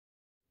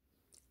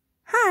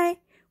Hi,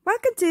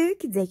 welcome to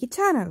Kidzaki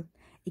channel.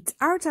 It's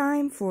our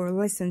time for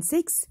lesson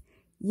 6,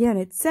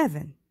 unit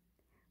 7.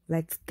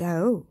 Let's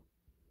go.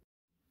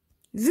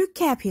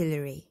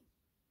 Vocabulary.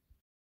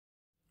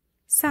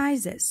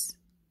 Sizes,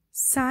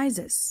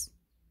 sizes.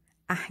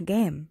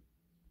 أحجام.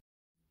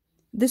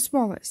 The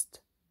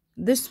smallest,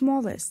 the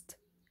smallest.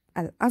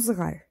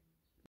 الأصغر.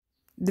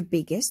 The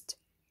biggest,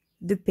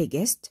 the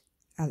biggest.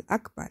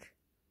 الأكبر.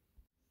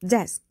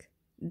 Desk,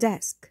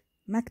 desk.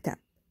 مكتب.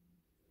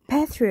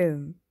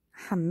 Bathroom.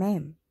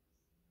 حمام.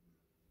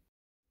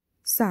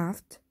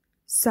 Soft,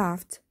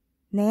 soft.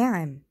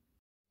 ناعم.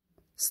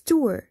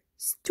 Store,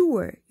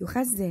 store.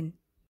 يخزن.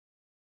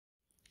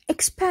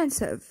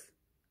 Expensive.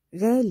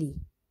 غالي.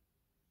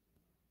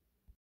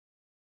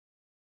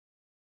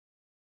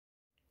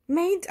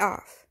 Made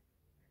of,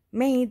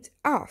 made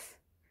of.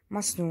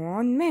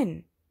 مصنوع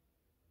من.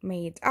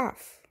 Made of.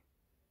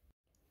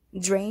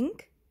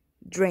 Drink,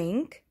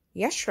 drink.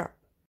 يشرب.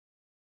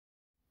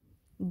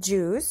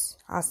 Juice.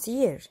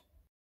 عصير.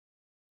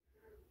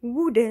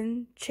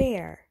 Wooden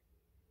chair,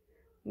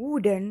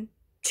 wooden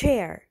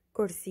chair.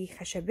 كرسي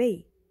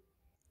خشبي.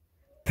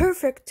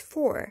 Perfect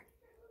for,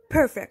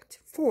 perfect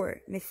for.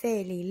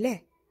 مثالي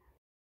له.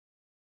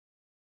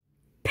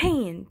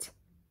 Paint,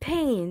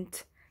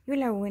 paint.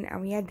 يلون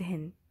أو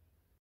يدهن.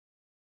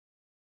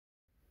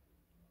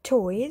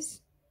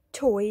 Toys,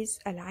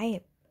 toys.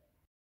 ألعاب.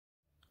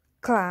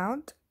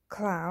 Cloud,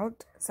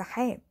 cloud.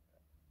 سحاب.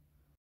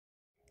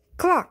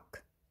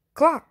 Clock,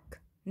 clock.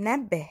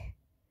 نبه.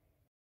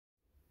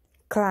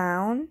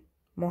 Clown.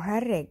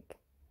 مهرج.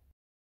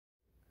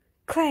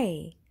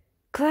 Clay,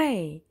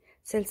 clay.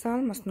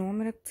 صلصال مصنوع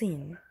من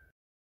الطين.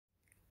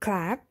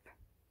 Clap,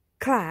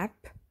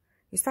 clap.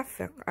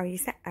 يصفق أو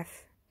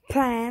يسقف.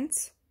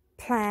 Plants,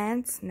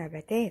 plants.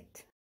 نباتات.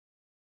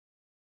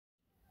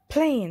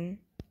 Plane,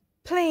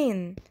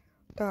 plane.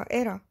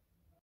 طائرة.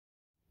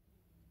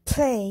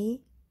 Play,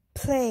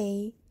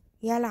 play.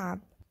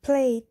 يلعب.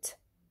 Plate,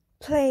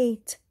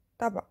 plate.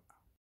 طبق.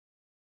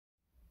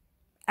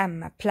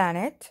 أما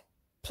planet,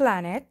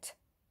 planet.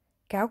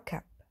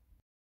 كوكب.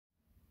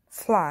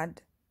 Flood,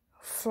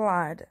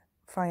 flood.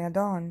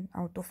 فيضان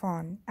أو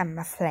طوفان.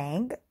 أما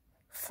flag,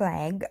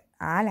 flag.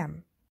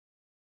 علم.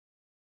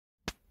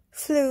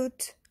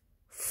 Flute,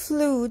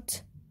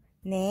 flute.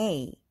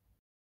 ناي.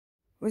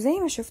 وزي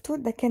ما شفتوا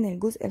ده كان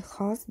الجزء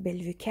الخاص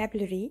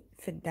بالفوكابلري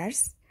في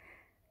الدرس.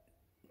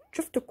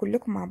 شفتوا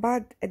كلكم مع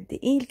بعض قد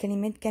ايه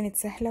الكلمات كانت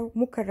سهلة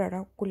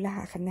ومكررة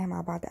وكلها أخدناها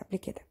مع بعض قبل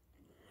كده.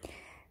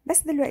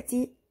 بس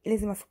دلوقتي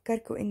لازم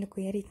افكركم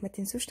انكم يا ريت ما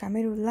تنسوش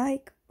تعملوا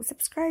لايك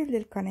وسبسكرايب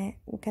للقناه،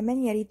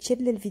 وكمان يا ريت شير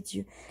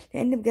للفيديو،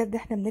 لان بجد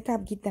احنا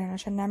بنتعب جدا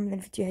علشان نعمل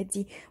الفيديوهات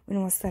دي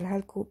ونوصلها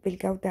لكم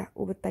بالجوده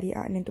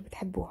وبالطريقه اللي انتوا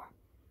بتحبوها.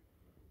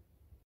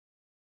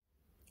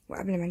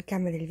 وقبل ما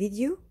نكمل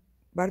الفيديو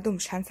برضو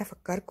مش هنسى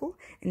افكركم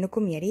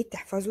انكم يا ريت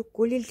تحفظوا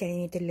كل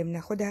الكلمات اللي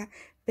بناخدها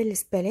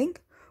بالسبيلنج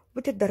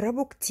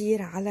وتتدربوا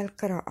كتير على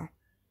القراءه.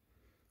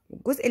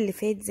 والجزء اللي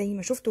فات زي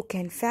ما شفتوا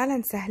كان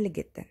فعلا سهل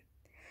جدا.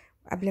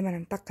 قبل ما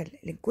ننتقل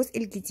للجزء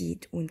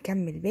الجديد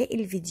ونكمل باقي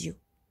الفيديو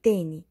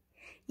تاني،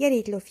 يا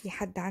ريت لو في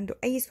حد عنده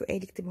اي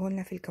سؤال يكتبه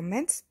لنا في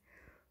الكومنتس،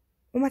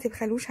 وما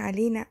تبخلوش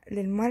علينا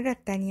للمرة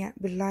التانية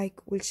باللايك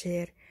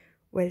والشير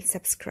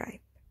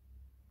والسبسكرايب.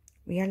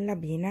 ويلا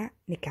بينا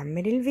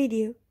نكمل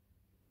الفيديو.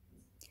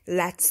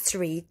 Let's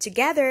read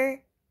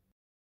together.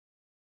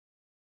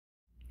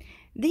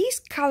 These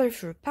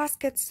colorful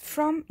baskets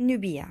from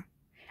Nubia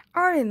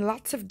are in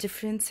lots of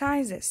different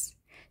sizes.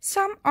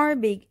 Some are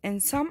big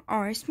and some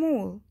are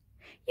small.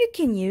 You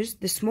can use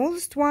the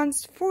smallest ones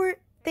for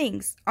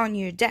things on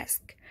your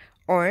desk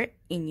or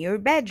in your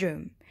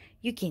bedroom.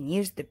 You can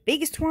use the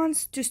biggest ones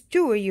to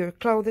store your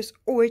clothes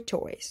or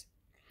toys.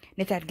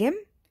 نترجم.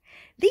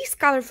 These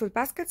colorful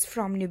baskets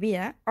from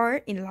Nubia are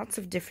in lots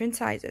of different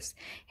sizes.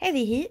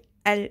 هذه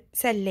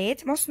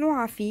السلات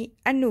مصنوعة في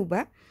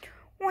النوبة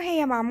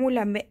وهي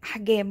معمولة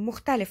بأحجام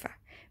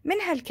مختلفة،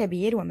 منها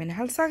الكبير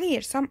ومنها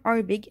الصغير. Some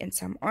are big and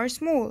some are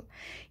small.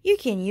 You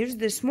can use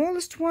the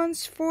smallest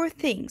ones for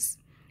things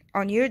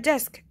on your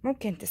desk.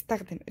 ممكن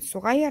تستخدم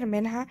الصغير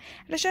منها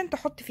علشان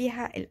تحط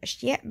فيها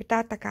الأشياء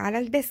بتاعتك على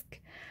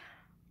الديسك.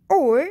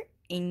 Or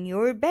in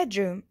your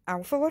bedroom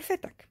أو في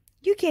غرفتك.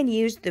 You can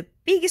use the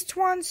biggest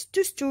ones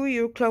to store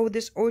your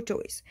clothes or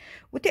toys.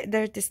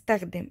 وتقدر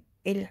تستخدم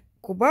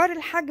كبار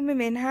الحجم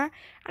منها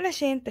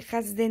علشان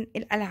تخزن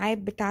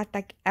الألعاب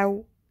بتاعتك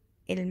أو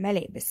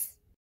الملابس.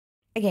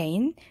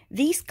 Again,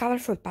 these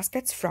colorful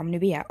baskets from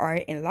Nubia are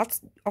in lots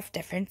of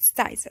different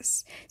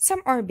sizes.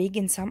 Some are big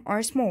and some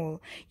are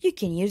small. You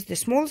can use the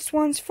smallest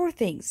ones for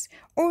things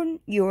on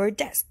your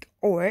desk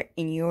or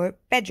in your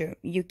bedroom.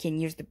 You can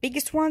use the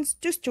biggest ones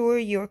to store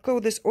your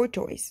clothes or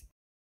toys.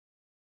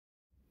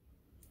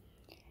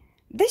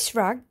 This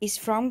rug is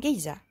from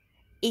Giza.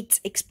 It's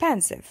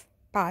expensive,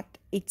 but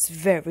it's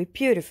very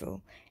beautiful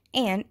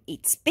and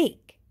it's big.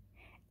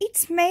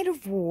 It's made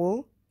of wool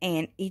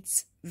and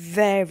it's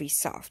very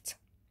soft.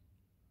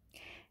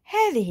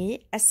 هذه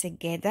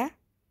السجادة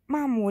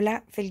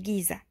معمولة في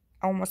الجيزة.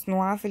 أو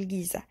مصنوعة في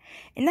الجيزة.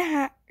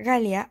 إنها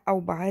غالية أو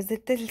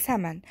باهظة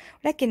الثمن،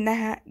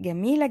 لكنها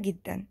جميلة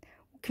جدا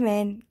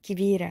وكمان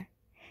كبيرة.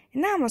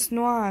 إنها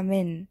مصنوعة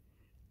من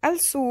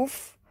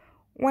الصوف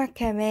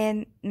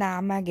وكمان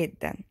ناعمة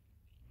جدا.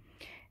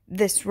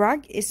 This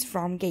rug is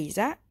from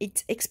Giza.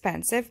 It's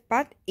expensive,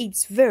 but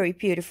it's very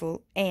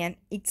beautiful and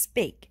it's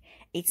big.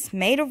 It's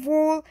made of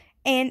wool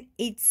and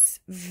it's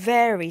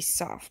very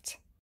soft.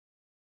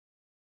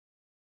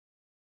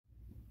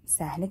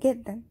 سهل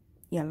جدا.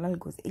 يلا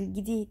الجزء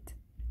الجديد.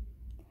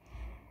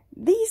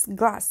 These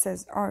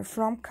glasses are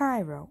from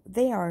Cairo.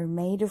 They are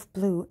made of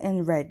blue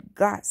and red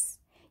glass.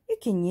 You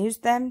can use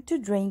them to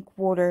drink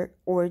water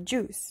or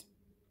juice.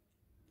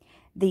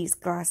 These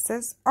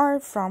glasses are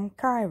from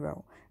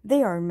Cairo.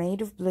 They are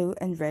made of blue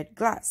and red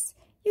glass.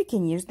 You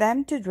can use them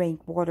to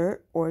drink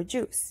water or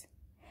juice.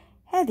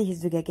 هذه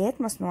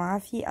الزجاجات مصنوعة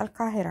في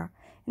القاهرة.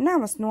 إنها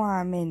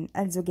مصنوعة من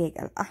الزجاج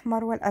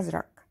الأحمر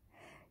والأزرق.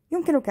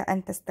 يمكنك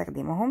أن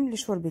تستخدمهم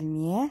لشرب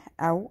المياه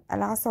أو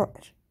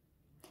العصائر.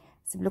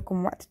 سيب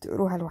لكم وقت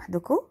تقروها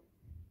لوحدكم.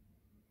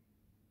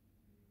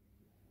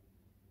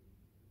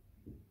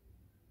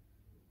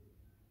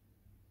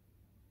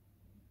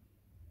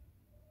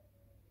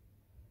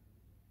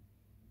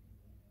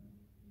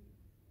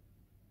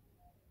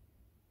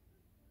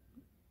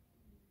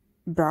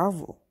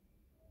 Bravo!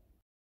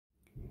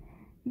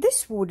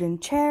 This wooden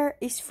chair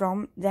is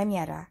from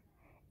Damietta.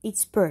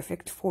 It's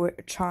perfect for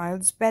a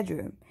child's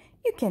bedroom.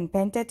 You can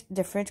paint it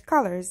different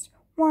colors: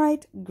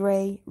 white,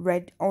 gray,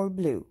 red or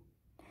blue.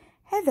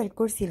 هذا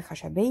الكرسي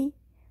الخشبي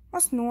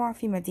مصنوع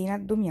في مدينة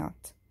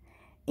دمياط.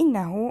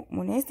 إنه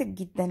مناسب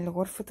جدا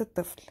لغرفة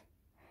الطفل.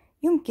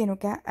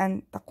 يمكنك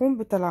أن تقوم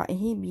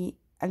بطلائه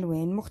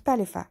بألوان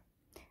مختلفة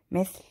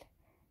مثل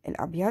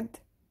الأبيض،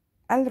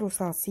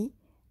 الرصاصي،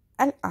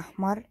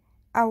 الأحمر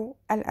أو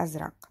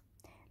الأزرق.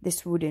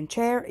 This wooden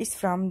chair is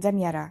from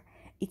Damietta.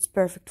 It's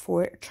perfect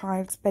for a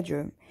child's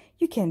bedroom.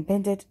 You can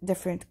paint it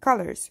different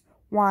colors: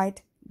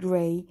 white,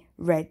 gray,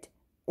 red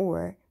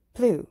or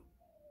blue.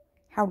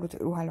 حاولوا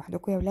تقروها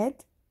لوحدكم يا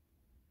ولاد.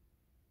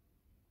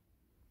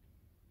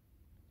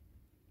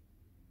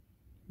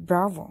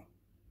 Bravo!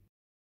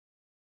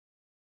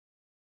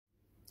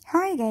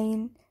 Hi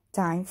again.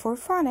 Time for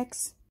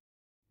phonics.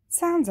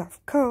 Sounds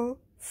of cool,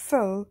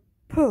 full,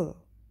 pull.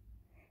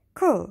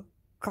 Cool: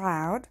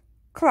 cloud,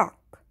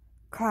 clock,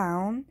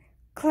 clown,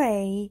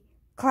 clay,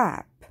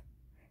 clap.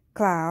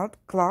 Cloud,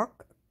 clock,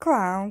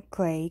 clown,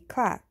 clay,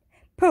 clap.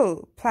 Pull: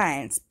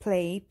 plants,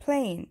 play,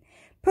 plane.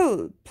 Pull: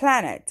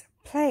 planet,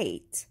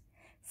 plate.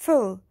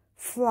 Full: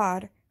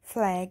 flood,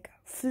 flag,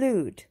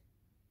 flute.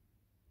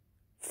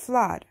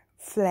 flood,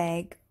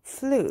 flag,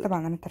 flute.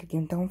 طبعا أنا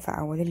ترجمتهم في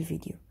أول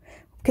الفيديو.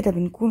 وبكده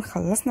بنكون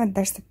خلصنا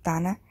الدرس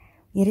بتاعنا.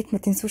 ياريت ما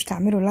تنسوش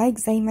تعملوا لايك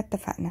زي ما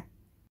اتفقنا.